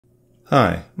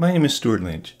Hi, my name is Stuart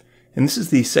Lynch, and this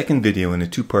is the second video in a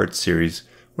two-part series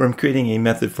where I'm creating a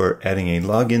method for adding a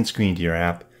login screen to your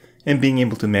app and being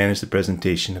able to manage the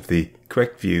presentation of the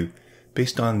correct view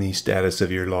based on the status of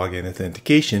your login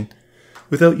authentication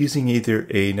without using either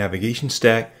a navigation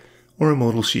stack or a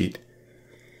modal sheet.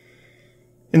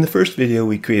 In the first video,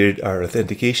 we created our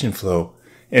authentication flow,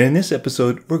 and in this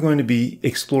episode, we're going to be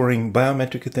exploring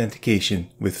biometric authentication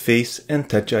with Face and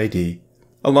Touch ID,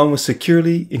 along with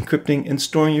securely encrypting and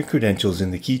storing your credentials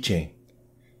in the keychain.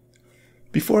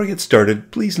 Before I get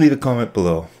started, please leave a comment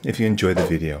below if you enjoyed the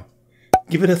video.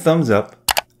 Give it a thumbs up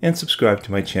and subscribe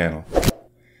to my channel.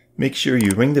 Make sure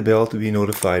you ring the bell to be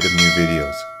notified of new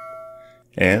videos.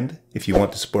 And if you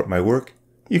want to support my work,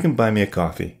 you can buy me a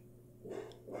coffee.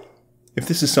 If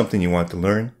this is something you want to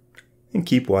learn, then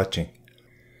keep watching.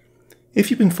 If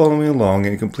you've been following along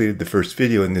and completed the first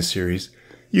video in this series,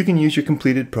 you can use your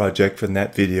completed project from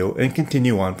that video and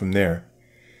continue on from there.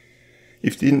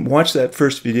 If you didn't watch that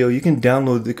first video, you can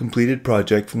download the completed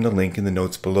project from the link in the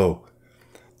notes below.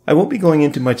 I won't be going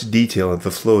into much detail of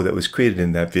the flow that was created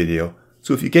in that video,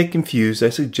 so if you get confused, I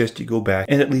suggest you go back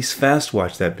and at least fast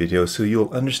watch that video so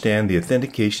you'll understand the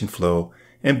authentication flow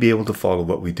and be able to follow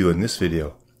what we do in this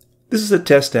video. This is a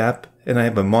test app, and I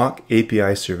have a mock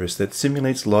API service that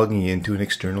simulates logging into an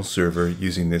external server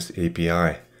using this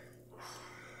API.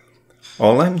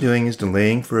 All I'm doing is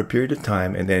delaying for a period of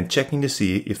time and then checking to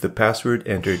see if the password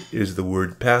entered is the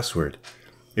word password.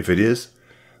 If it is,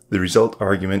 the result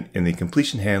argument in the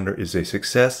completion handler is a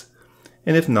success,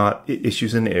 and if not, it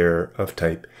issues an error of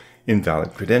type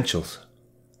invalid credentials.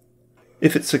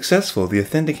 If it's successful, the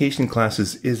authentication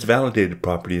class's isValidated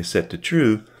property is set to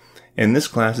true, and this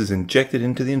class is injected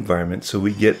into the environment so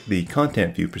we get the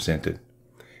content view presented.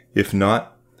 If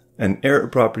not, an error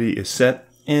property is set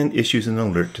and issues an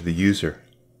alert to the user.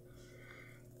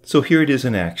 So here it is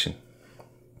in action.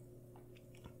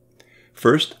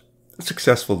 First, a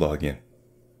successful login.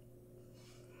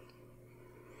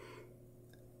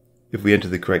 If we enter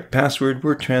the correct password,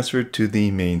 we're transferred to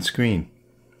the main screen.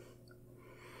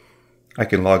 I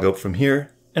can log out from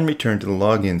here and return to the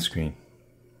login screen.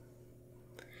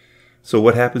 So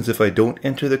what happens if I don't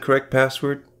enter the correct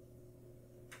password?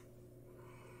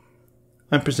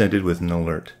 I'm presented with an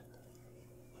alert.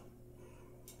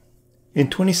 In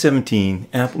 2017,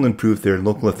 Apple improved their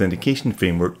local authentication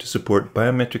framework to support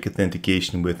biometric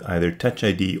authentication with either Touch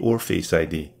ID or Face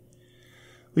ID.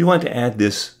 We want to add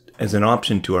this as an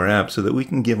option to our app so that we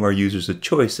can give our users a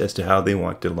choice as to how they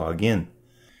want to log in.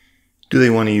 Do they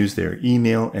want to use their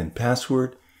email and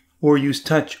password, or use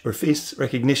touch or face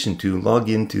recognition to log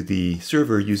into the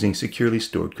server using securely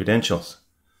stored credentials?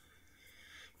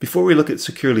 Before we look at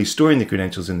securely storing the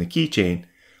credentials in the keychain,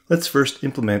 let's first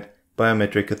implement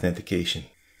biometric authentication.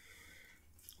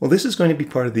 Well, this is going to be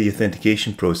part of the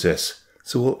authentication process,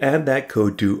 so we'll add that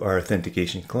code to our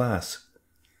authentication class.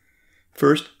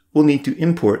 First, we'll need to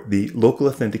import the local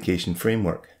authentication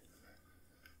framework.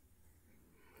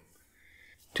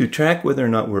 To track whether or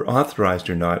not we're authorized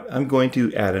or not, I'm going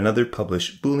to add another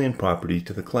publish Boolean property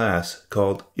to the class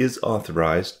called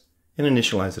isAuthorized and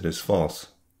initialize it as false.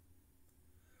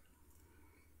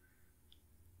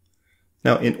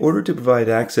 Now, in order to provide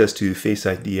access to Face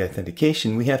ID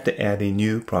authentication, we have to add a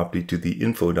new property to the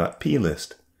info.p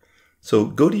list. So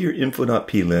go to your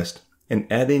info.p list and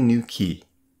add a new key.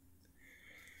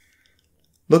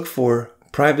 Look for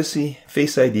privacy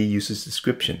Face ID uses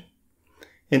description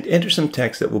and enter some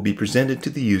text that will be presented to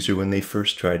the user when they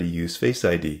first try to use Face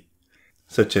ID,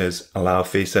 such as allow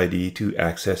Face ID to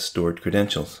access stored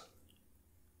credentials.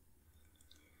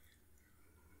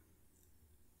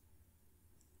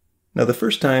 Now, the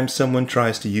first time someone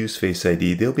tries to use Face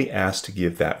ID, they'll be asked to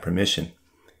give that permission.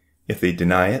 If they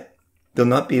deny it, they'll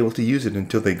not be able to use it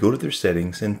until they go to their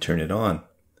settings and turn it on.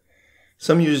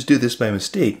 Some users do this by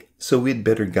mistake, so we'd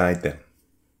better guide them.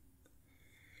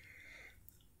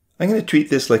 I'm going to treat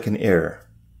this like an error.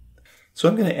 So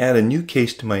I'm going to add a new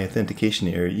case to my authentication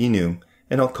error enum,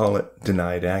 and I'll call it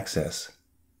denied access.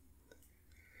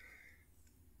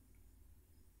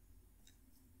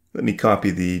 Let me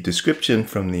copy the description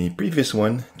from the previous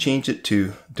one, change it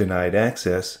to denied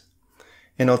access,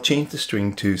 and I'll change the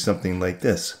string to something like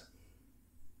this.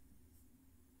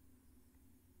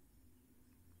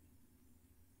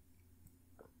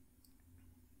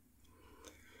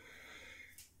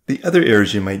 The other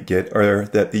errors you might get are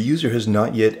that the user has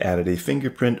not yet added a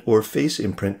fingerprint or face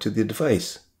imprint to the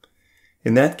device.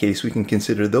 In that case, we can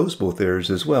consider those both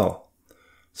errors as well.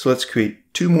 So let's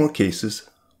create two more cases,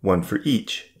 one for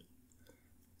each.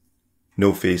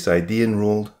 No Face ID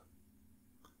enrolled,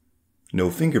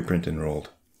 no fingerprint enrolled.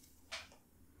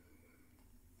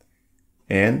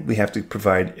 And we have to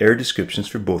provide error descriptions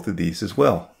for both of these as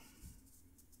well.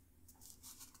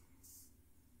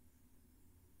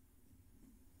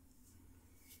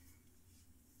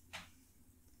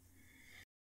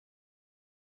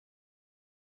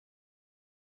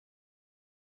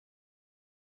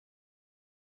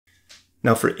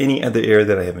 Now for any other error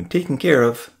that I haven't taken care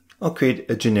of, I'll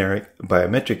create a generic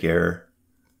biometric error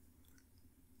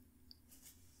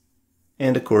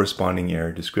and a corresponding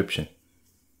error description.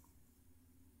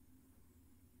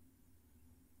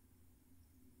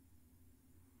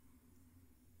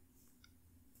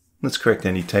 Let's correct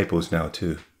any typos now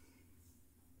too.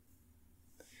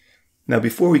 Now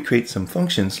before we create some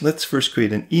functions, let's first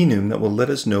create an enum that will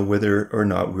let us know whether or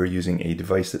not we're using a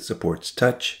device that supports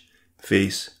touch,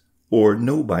 face, or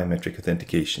no biometric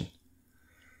authentication.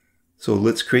 So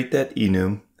let's create that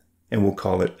enum and we'll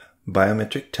call it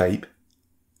biometric type.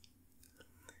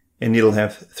 And it'll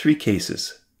have three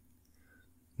cases: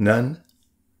 none,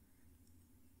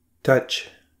 touch,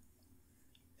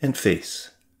 and face.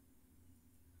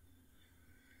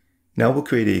 Now we'll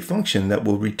create a function that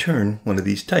will return one of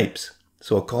these types.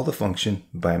 So I'll call the function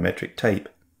biometric type,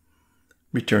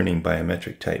 returning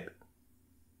biometric type.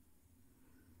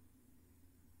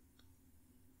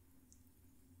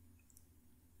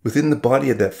 Within the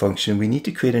body of that function, we need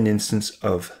to create an instance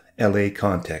of LA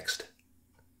context.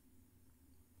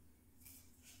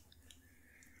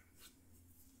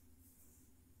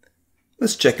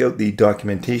 Let's check out the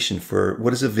documentation for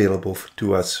what is available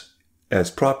to us as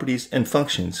properties and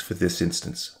functions for this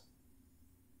instance.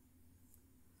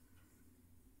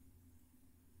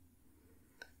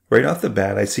 Right off the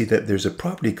bat, I see that there's a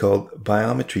property called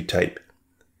biometry type.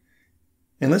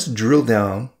 And let's drill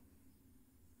down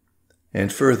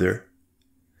and further,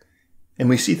 and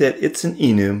we see that it's an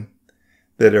enum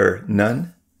that are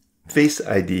none, face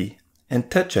ID, and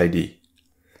touch ID.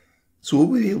 So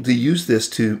we'll be able to use this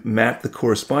to map the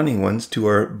corresponding ones to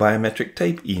our biometric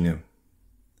type enum.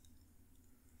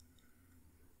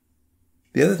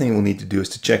 The other thing we'll need to do is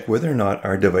to check whether or not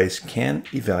our device can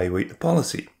evaluate the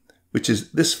policy, which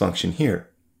is this function here.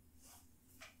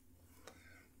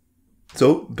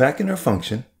 So back in our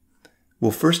function,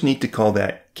 we'll first need to call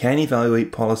that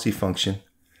canEvaluatePolicy function,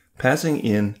 passing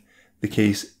in the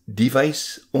case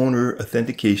device owner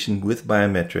authentication with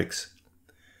biometrics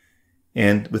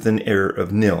and with an error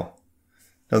of nil.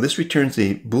 Now this returns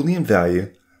a Boolean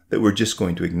value that we're just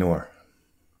going to ignore.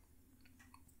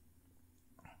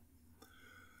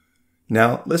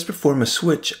 Now let's perform a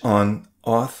switch on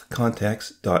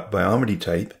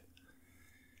authContext.biometritype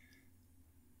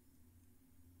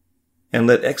and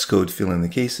let Xcode fill in the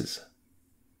cases.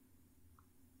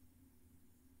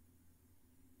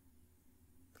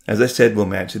 As I said, we'll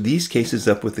match these cases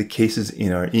up with the cases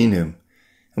in our enum,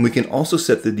 and we can also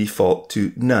set the default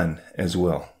to none as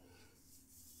well.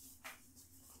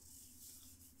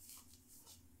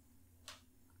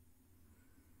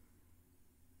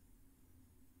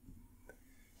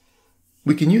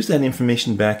 We can use that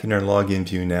information back in our login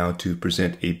view now to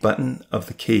present a button of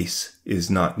the case is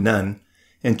not none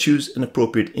and choose an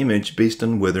appropriate image based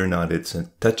on whether or not it's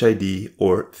a Touch ID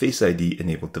or Face ID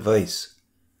enabled device.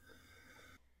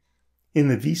 In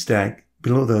the VStack,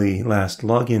 below the last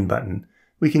login button,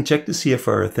 we can check to see if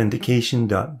our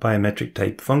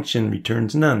authentication.biometricType function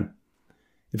returns none.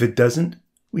 If it doesn't,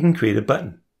 we can create a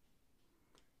button.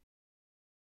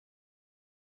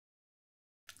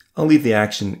 I'll leave the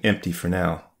action empty for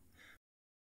now.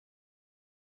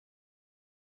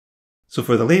 So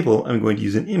for the label, I'm going to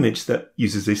use an image that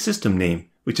uses a system name,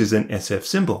 which is an SF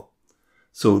symbol.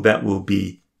 So that will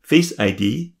be Face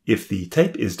ID if the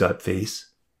type is .face,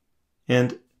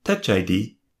 and Touch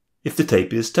ID if the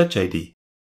type is Touch ID.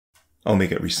 I'll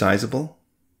make it resizable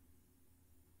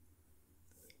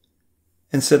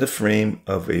and set a frame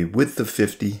of a width of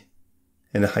 50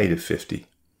 and a height of 50.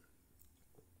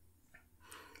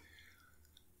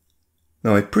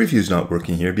 Now my preview is not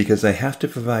working here because I have to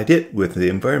provide it with the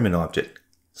environment object.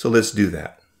 So let's do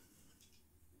that.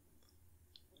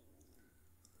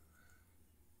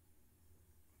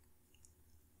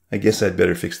 I guess I'd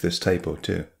better fix this typo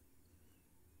too.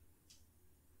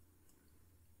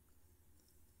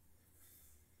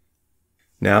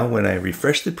 Now when I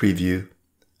refresh the preview,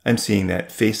 I'm seeing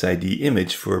that Face ID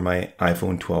image for my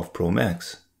iPhone 12 Pro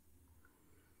Max.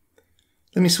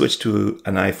 Let me switch to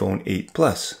an iPhone 8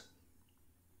 Plus.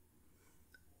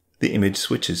 The image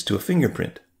switches to a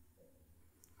fingerprint.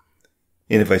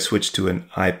 And if I switch to an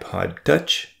iPod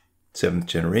Touch, 7th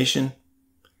generation,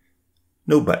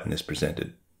 no button is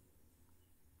presented.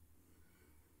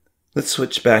 Let's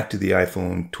switch back to the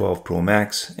iPhone 12 Pro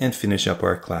Max and finish up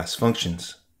our class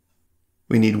functions.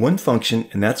 we need one function,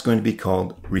 and that's going to be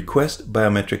called request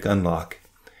biometric unlock.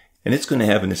 And it's going to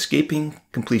have an escaping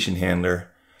completion handler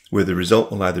where the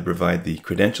result will either provide the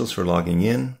credentials for logging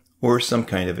in or some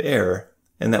kind of error,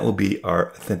 and that will be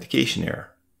our authentication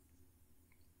error.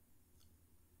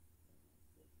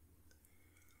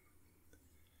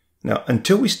 Now,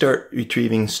 until we start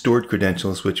retrieving stored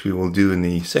credentials, which we will do in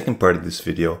the second part of this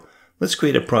video, let's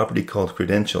create a property called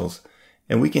credentials,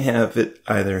 and we can have it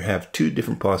either have two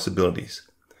different possibilities.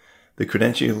 The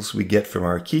credentials we get from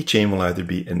our keychain will either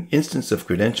be an instance of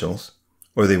credentials,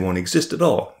 or they won't exist at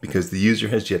all because the user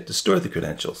has yet to store the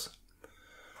credentials.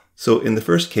 So in the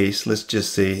first case, let's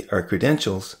just say our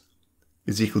credentials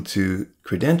is equal to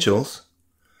credentials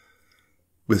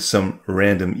with some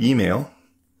random email,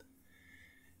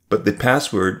 but the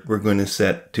password we're going to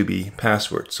set to be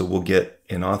password, so we'll get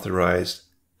an authorized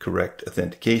correct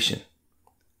authentication.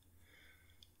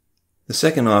 The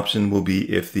second option will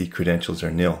be if the credentials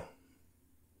are nil.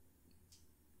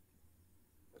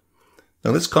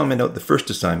 Now let's comment out the first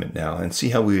assignment now and see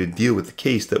how we would deal with the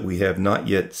case that we have not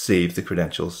yet saved the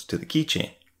credentials to the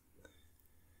keychain.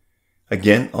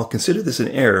 Again, I'll consider this an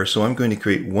error, so I'm going to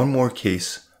create one more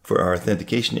case for our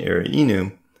authentication error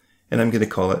enum, and I'm going to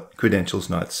call it credentials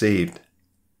not saved.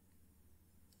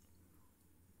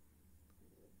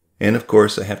 And of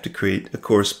course, I have to create a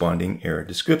corresponding error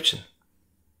description.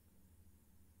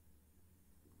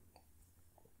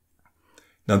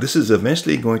 Now this is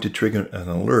eventually going to trigger an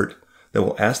alert that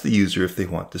will ask the user if they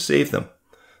want to save them.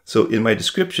 So in my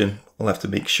description, I'll have to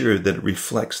make sure that it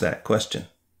reflects that question.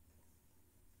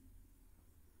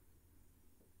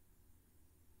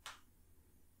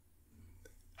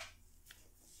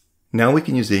 Now we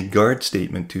can use a guard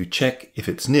statement to check if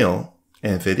it's nil,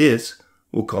 and if it is,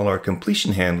 we'll call our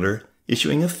completion handler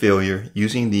issuing a failure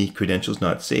using the credentials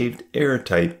not saved error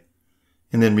type,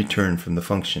 and then return from the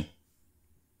function.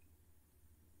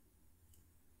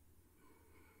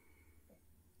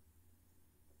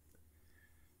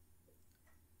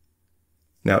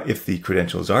 Now, if the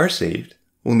credentials are saved,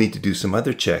 we'll need to do some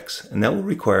other checks, and that will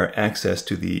require access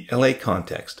to the LA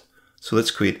context. So let's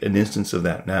create an instance of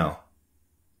that now.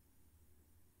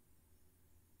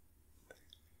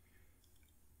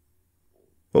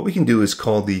 What we can do is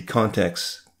call the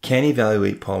context can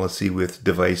evaluate policy with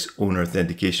device owner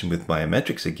authentication with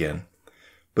biometrics again,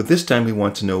 but this time we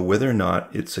want to know whether or not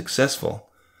it's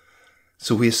successful.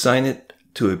 So we assign it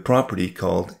to a property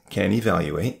called can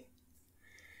evaluate.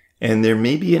 And there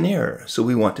may be an error, so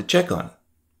we want to check on.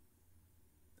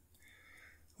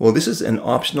 Well, this is an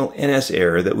optional NS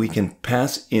error that we can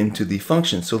pass into the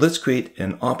function. So let's create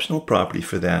an optional property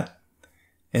for that.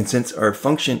 And since our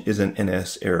function is an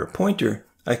NS error pointer,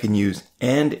 I can use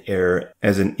AND error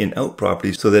as an in-out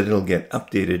property so that it'll get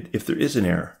updated if there is an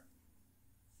error.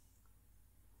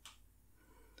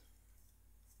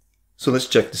 So let's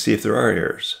check to see if there are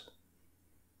errors.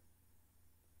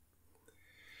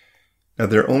 Now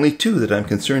there are only two that I'm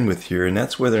concerned with here, and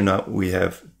that's whether or not we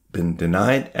have been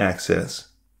denied access.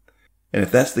 And if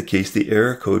that's the case, the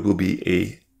error code will be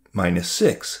a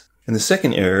 -6. And the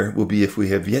second error will be if we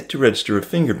have yet to register a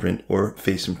fingerprint or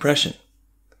face impression.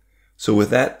 So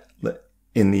with that,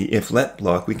 in the if-let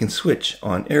block, we can switch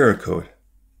on error code.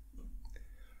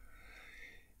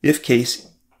 If case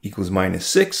equals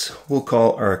 -6, we'll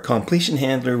call our completion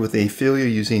handler with a failure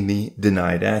using the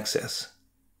denied access.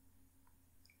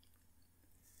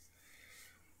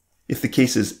 If the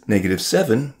case is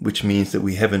 -7, which means that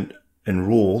we haven't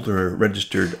enrolled or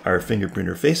registered our fingerprint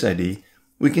or Face ID,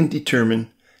 we can determine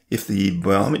if the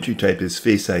biometry type is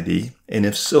Face ID, and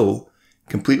if so,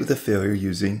 complete with a failure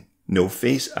using no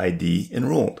Face ID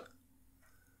enrolled.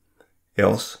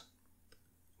 Else,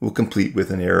 we'll complete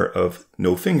with an error of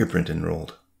no fingerprint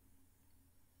enrolled.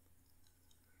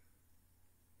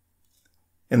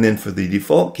 And then for the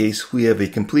default case, we have a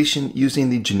completion using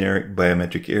the generic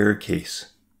biometric error case.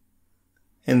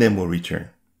 And then we'll return.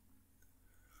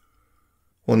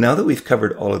 Well, now that we've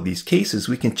covered all of these cases,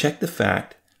 we can check the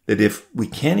fact that if we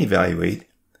can evaluate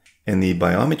and the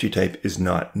biometry type is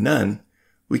not none,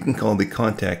 we can call the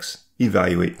context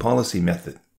evaluate policy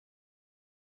method.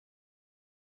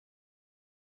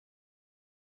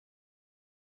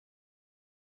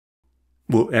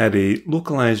 We'll add a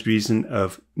localized reason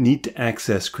of need to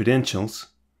access credentials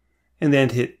and then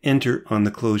hit enter on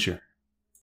the closure.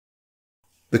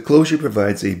 The closure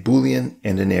provides a Boolean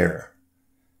and an error.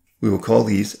 We will call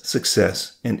these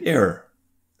success and error.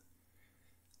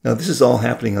 Now this is all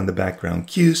happening on the background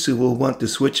queue, so we'll want to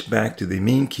switch back to the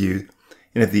main queue,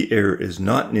 and if the error is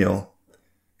not nil,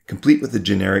 complete with the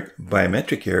generic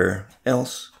biometric error,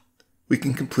 else we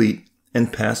can complete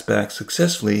and pass back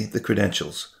successfully the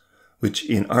credentials which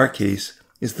in our case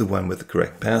is the one with the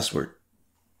correct password.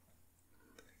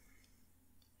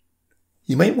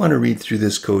 You might want to read through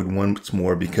this code once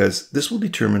more because this will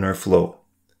determine our flow.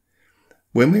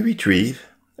 When we retrieve,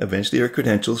 eventually, our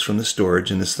credentials from the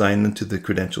storage and assign them to the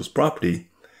credentials property,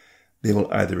 they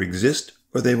will either exist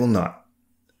or they will not.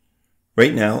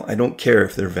 Right now, I don't care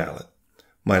if they're valid.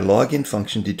 My login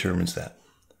function determines that.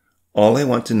 All I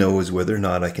want to know is whether or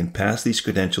not I can pass these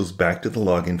credentials back to the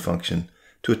login function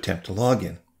to attempt to log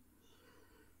in.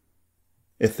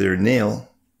 If they're nil,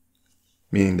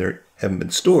 meaning they haven't been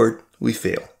stored, we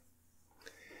fail.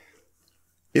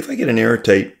 If I get an error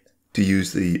type to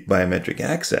use the biometric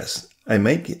access,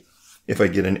 if I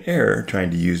get an error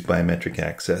trying to use biometric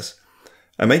access,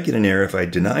 I might get an error if I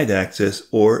denied access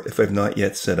or if I've not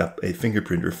yet set up a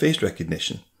fingerprint or face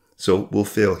recognition. So we'll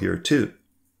fail here too.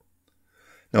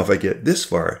 Now if I get this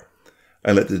far,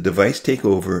 I let the device take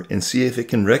over and see if it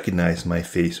can recognize my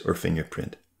face or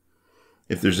fingerprint.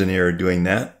 If there's an error doing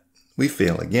that, we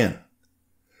fail again.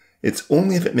 It's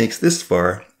only if it makes this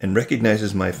far and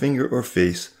recognizes my finger or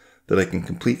face that I can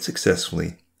complete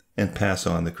successfully and pass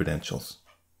on the credentials.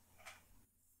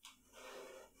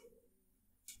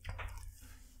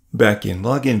 Back in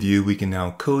Login View, we can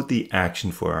now code the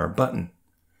action for our button.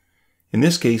 In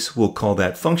this case, we'll call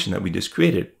that function that we just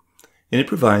created, and it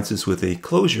provides us with a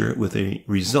closure with a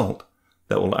result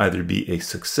that will either be a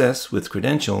success with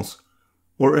credentials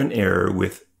or an error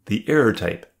with the error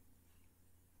type.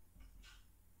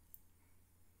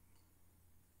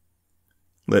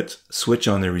 Let's switch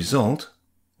on the result,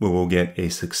 where we'll get a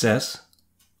success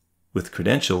with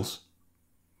credentials,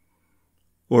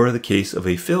 or the case of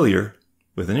a failure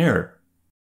with an error.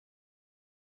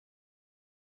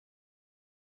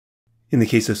 In the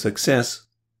case of success,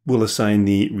 we'll assign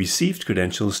the received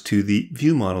credentials to the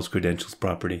ViewModels credentials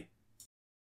property.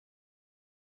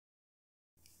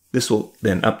 This will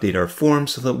then update our form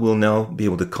so that we'll now be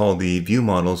able to call the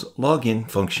ViewModels login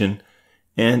function,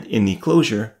 and in the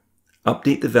closure,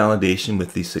 update the validation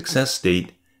with the success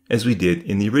state as we did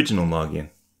in the original login.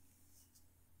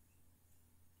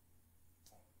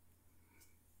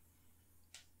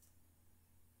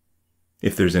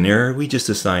 If there's an error, we just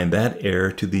assign that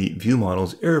error to the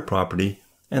ViewModels error property,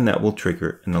 and that will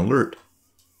trigger an alert.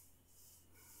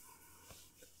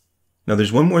 Now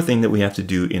there's one more thing that we have to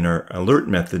do in our alert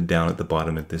method down at the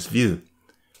bottom of this view.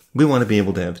 We want to be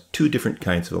able to have two different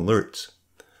kinds of alerts.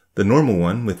 The normal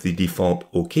one with the default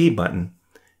OK button,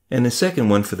 and the second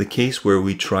one for the case where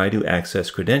we try to access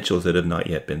credentials that have not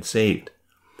yet been saved.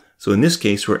 So in this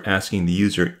case, we're asking the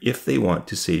user if they want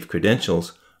to save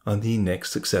credentials on the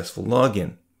next successful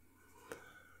login.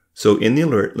 So in the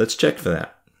alert, let's check for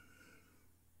that.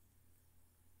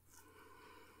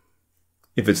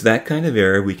 If it's that kind of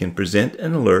error, we can present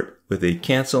an alert with a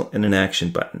cancel and an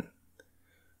action button.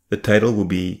 The title will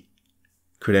be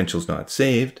credentials not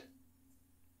saved,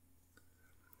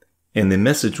 and the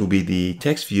message will be the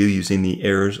text view using the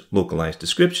error's localized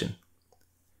description.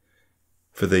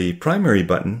 For the primary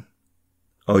button,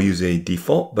 I'll use a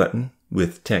default button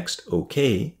with text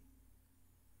OK,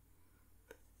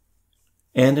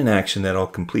 and an action that I'll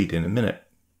complete in a minute.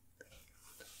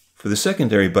 For the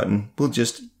secondary button, we'll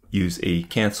just use a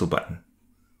cancel button.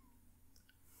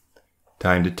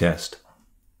 Time to test.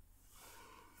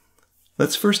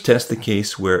 Let's first test the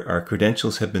case where our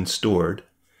credentials have been stored.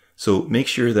 So make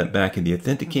sure that back in the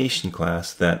authentication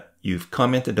class that you've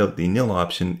commented out the nil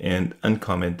option and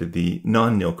uncommented the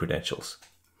non-nil credentials.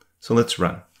 So let's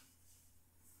run.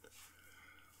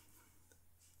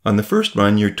 On the first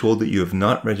run, you're told that you have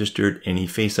not registered any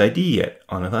Face ID yet.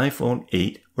 On an iPhone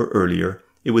 8 or earlier,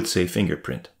 it would say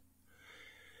fingerprint.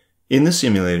 In the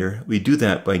simulator, we do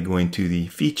that by going to the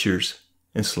Features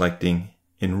and selecting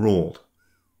Enrolled.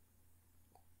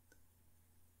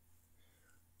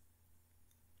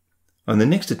 On the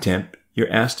next attempt,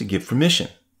 you're asked to give permission.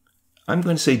 I'm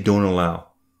going to say Don't Allow.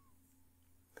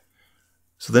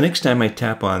 So the next time I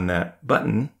tap on that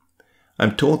button,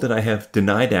 I'm told that I have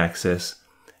denied access,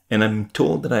 and I'm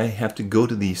told that I have to go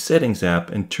to the Settings app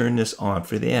and turn this on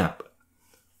for the app.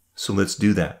 So let's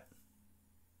do that.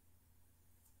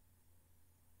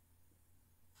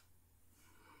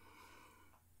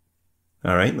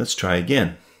 All right, let's try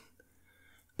again.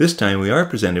 This time we are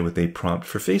presented with a prompt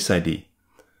for Face ID.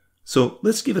 So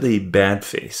let's give it a bad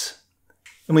face.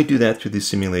 And we do that through the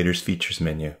simulator's features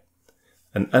menu.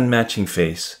 An unmatching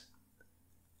face.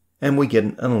 And we get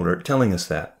an alert telling us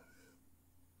that.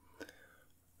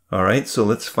 All right, so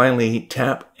let's finally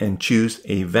tap and choose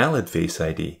a valid Face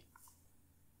ID.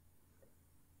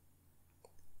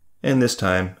 And this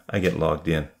time I get logged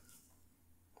in.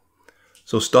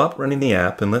 So stop running the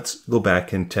app and let's go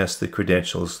back and test the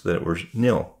credentials that were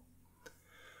nil.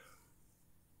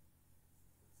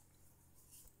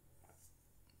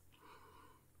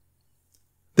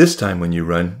 This time when you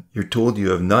run, you're told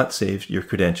you have not saved your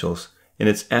credentials, and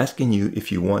it's asking you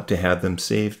if you want to have them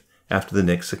saved after the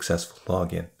next successful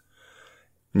login.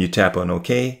 When you tap on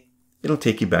OK, it'll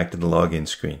take you back to the login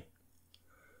screen.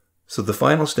 So the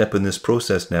final step in this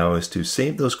process now is to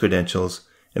save those credentials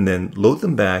and then load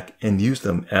them back and use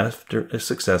them after a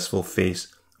successful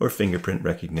face or fingerprint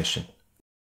recognition.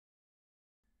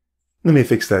 Let me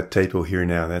fix that typo here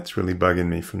now. That's really bugging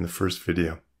me from the first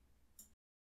video.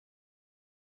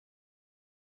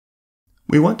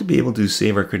 We want to be able to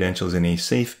save our credentials in a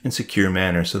safe and secure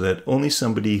manner so that only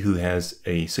somebody who has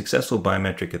a successful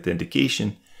biometric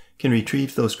authentication can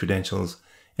retrieve those credentials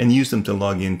and use them to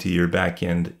log into your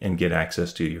backend and get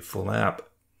access to your full app.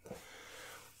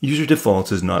 User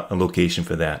defaults is not a location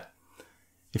for that.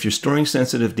 If you're storing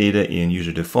sensitive data in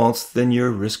user defaults, then you're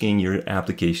risking your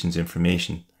application's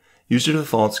information. User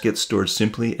defaults get stored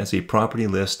simply as a property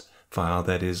list file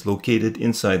that is located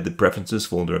inside the preferences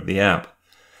folder of the app.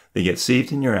 They get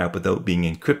saved in your app without being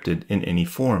encrypted in any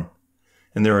form.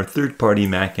 And there are third-party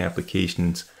Mac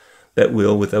applications that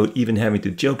will, without even having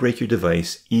to jailbreak your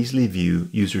device, easily view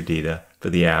user data for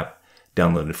the app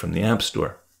downloaded from the App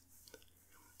Store.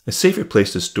 A safer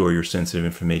place to store your sensitive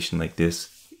information like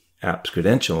this, app's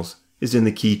credentials, is in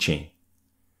the Keychain.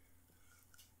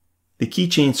 The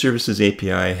Keychain Services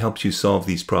API helps you solve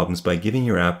these problems by giving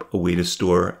your app a way to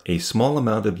store a small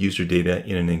amount of user data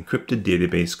in an encrypted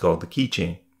database called the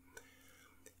Keychain.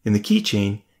 In the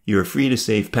Keychain, you are free to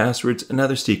save passwords and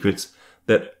other secrets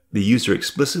that the user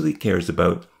explicitly cares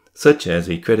about, such as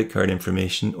a credit card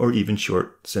information or even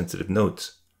short, sensitive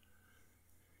notes.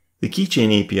 The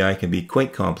Keychain API can be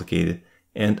quite complicated,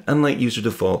 and unlike user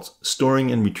defaults,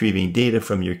 storing and retrieving data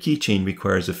from your keychain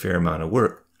requires a fair amount of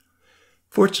work.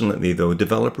 Fortunately, though,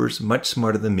 developers much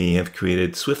smarter than me have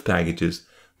created Swift packages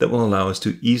that will allow us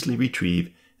to easily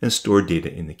retrieve and store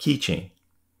data in the keychain.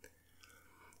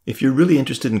 If you're really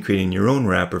interested in creating your own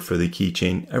wrapper for the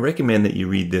keychain, I recommend that you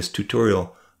read this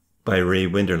tutorial by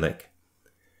Wenderlich.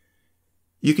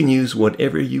 You can use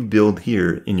whatever you build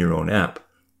here in your own app,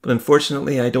 but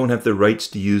unfortunately I don't have the rights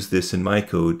to use this in my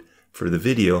code for the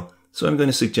video, so I'm going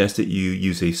to suggest that you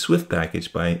use a Swift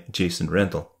package by Jason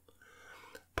Rental.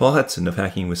 Paul Hudson of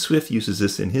Hacking with Swift uses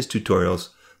this in his tutorials,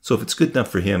 so if it's good enough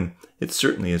for him, it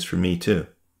certainly is for me too.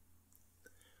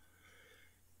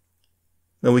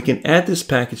 Now we can add this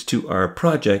package to our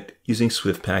project using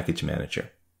Swift Package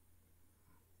Manager.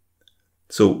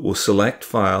 So we'll select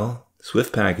File,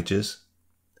 Swift Packages,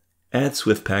 add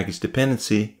Swift Package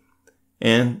dependency,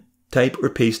 and type or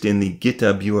paste in the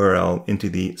GitHub URL into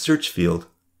the search field,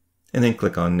 and then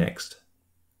click on Next.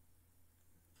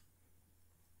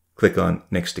 Click on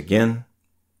Next again,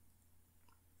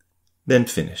 then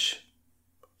Finish.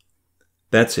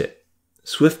 That's it.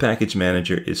 Swift Package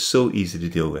Manager is so easy to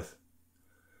deal with.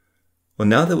 Well,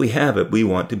 now that we have it, we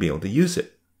want to be able to use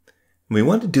it. And we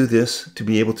want to do this to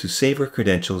be able to save our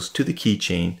credentials to the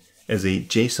keychain as a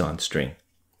JSON string.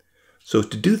 So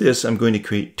to do this, I'm going to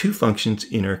create two functions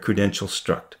in our credential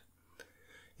struct.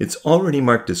 It's already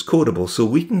marked as codable, so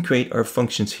we can create our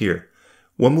functions here.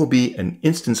 One will be an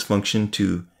instance function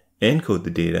to encode the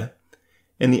data,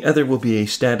 and the other will be a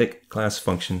static class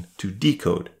function to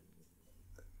decode.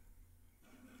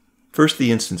 First,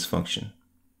 the instance function.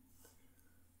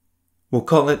 We'll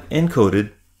call it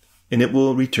encoded, and it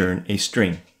will return a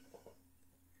string.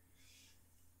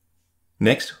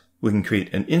 Next, we can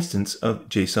create an instance of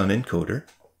JSON encoder.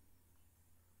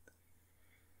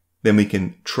 Then we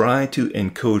can try to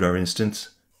encode our instance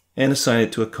and assign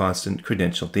it to a constant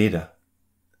credential data.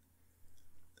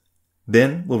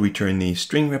 Then we'll return the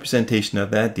string representation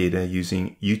of that data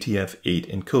using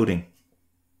UTF-8 encoding.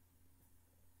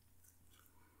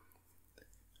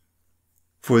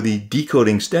 For the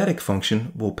decoding static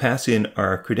function, we'll pass in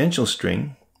our credential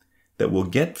string that we'll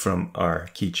get from our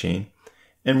keychain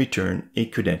and return a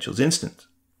credentials instance.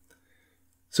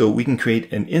 So we can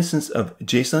create an instance of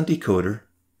JSON decoder,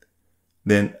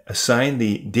 then assign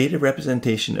the data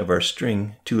representation of our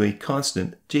string to a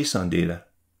constant JSON data.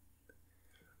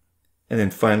 And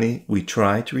then finally, we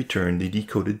try to return the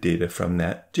decoded data from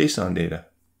that JSON data.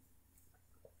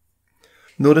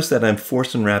 Notice that I'm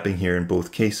force unwrapping here in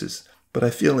both cases, but I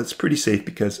feel it's pretty safe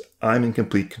because I'm in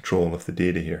complete control of the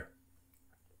data here.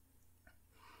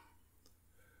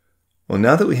 Well,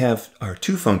 now that we have our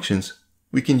two functions,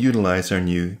 we can utilize our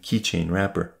new Keychain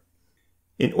Wrapper.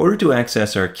 In order to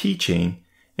access our keychain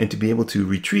and to be able to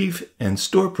retrieve and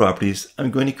store properties, I'm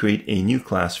going to create a new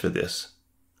class for this.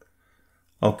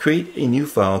 I'll create a new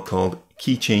file called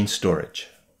Keychain Storage.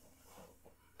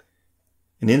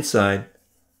 And inside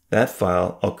that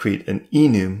file, I'll create an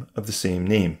enum of the same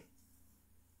name.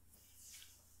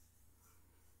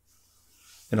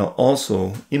 And I'll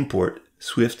also import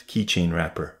Swift Keychain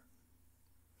Wrapper.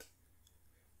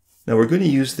 Now we're going to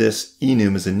use this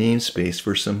enum as a namespace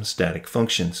for some static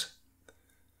functions.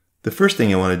 The first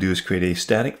thing I want to do is create a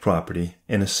static property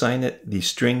and assign it the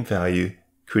string value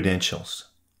credentials.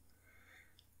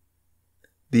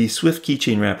 The Swift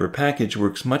Keychain Wrapper package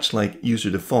works much like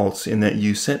user defaults in that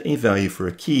you set a value for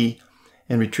a key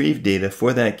and retrieve data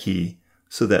for that key,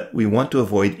 so that we want to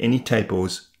avoid any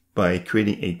typos by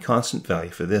creating a constant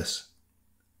value for this.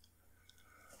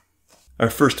 Our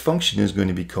first function is going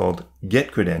to be called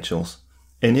getCredentials,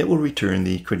 and it will return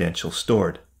the credentials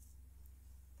stored.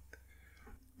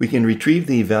 We can retrieve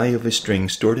the value of a string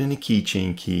stored in a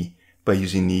keychain key by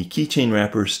using the Keychain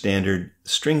Wrapper standard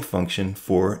string function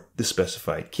for the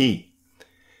specified key.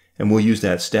 And we'll use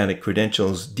that static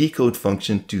credentials decode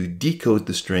function to decode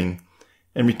the string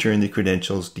and return the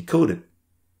credentials decoded.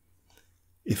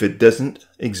 If it doesn't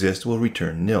exist, we'll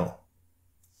return nil.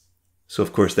 So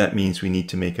of course that means we need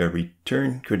to make our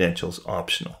return credentials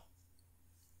optional.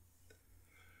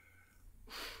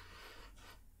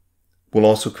 We'll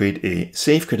also create a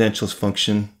save credentials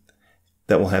function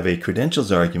that will have a credentials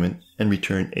argument and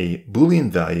return a Boolean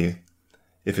value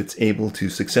if it's able to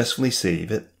successfully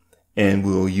save it, and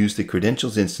we'll use the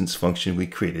credentials instance function we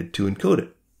created to encode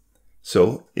it.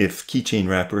 So if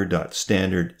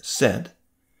keychainwrapper.standard set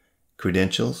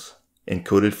credentials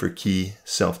encoded for key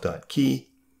self.key,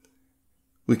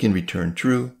 we can return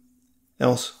true,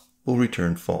 else we'll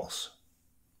return false.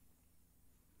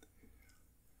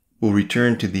 We'll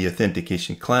return to the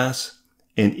authentication class,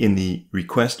 and in the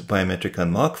request biometric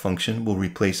unlock function, we'll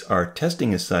replace our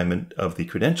testing assignment of the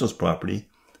credentials property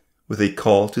with a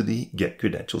call to the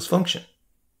getCredentials function.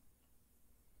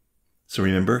 So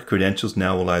remember, credentials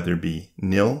now will either be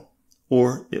nil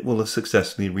or it will have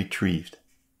successfully retrieved.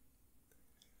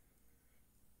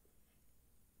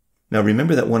 Now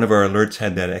remember that one of our alerts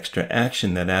had that extra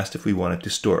action that asked if we wanted to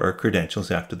store our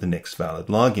credentials after the next valid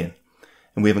login,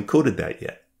 and we haven't coded that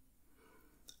yet.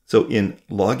 So in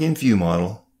login view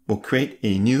model, we'll create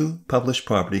a new published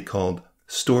property called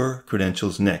store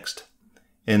credentials next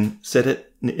and set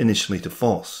it initially to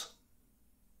false.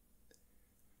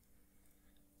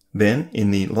 Then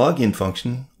in the login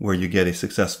function, where you get a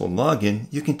successful login,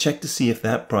 you can check to see if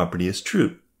that property is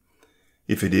true.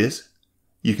 If it is,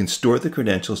 you can store the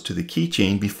credentials to the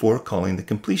keychain before calling the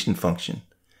completion function.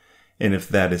 And if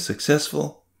that is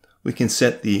successful, we can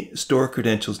set the store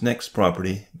credentials next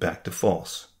property back to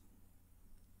false.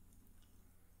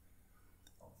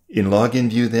 In login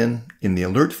view then, in the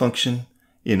alert function,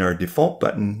 in our default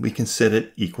button, we can set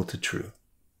it equal to true.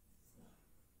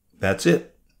 That's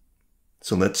it.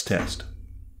 So let's test.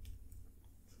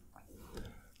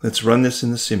 Let's run this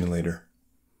in the simulator.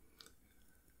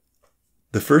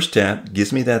 The first tap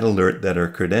gives me that alert that our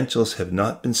credentials have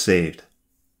not been saved.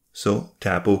 So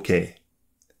tap OK.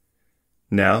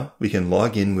 Now we can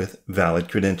log in with valid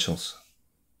credentials.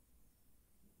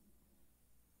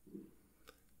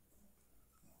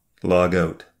 Log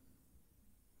out.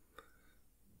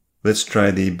 Let's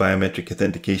try the biometric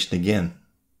authentication again.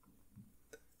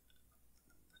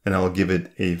 And I'll give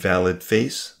it a valid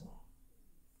face.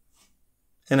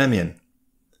 And I'm in.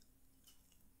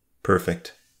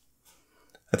 Perfect.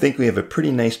 I think we have a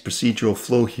pretty nice procedural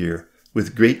flow here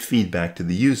with great feedback to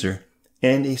the user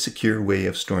and a secure way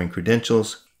of storing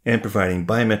credentials and providing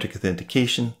biometric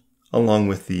authentication along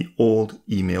with the old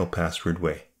email password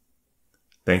way.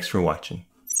 Thanks for watching.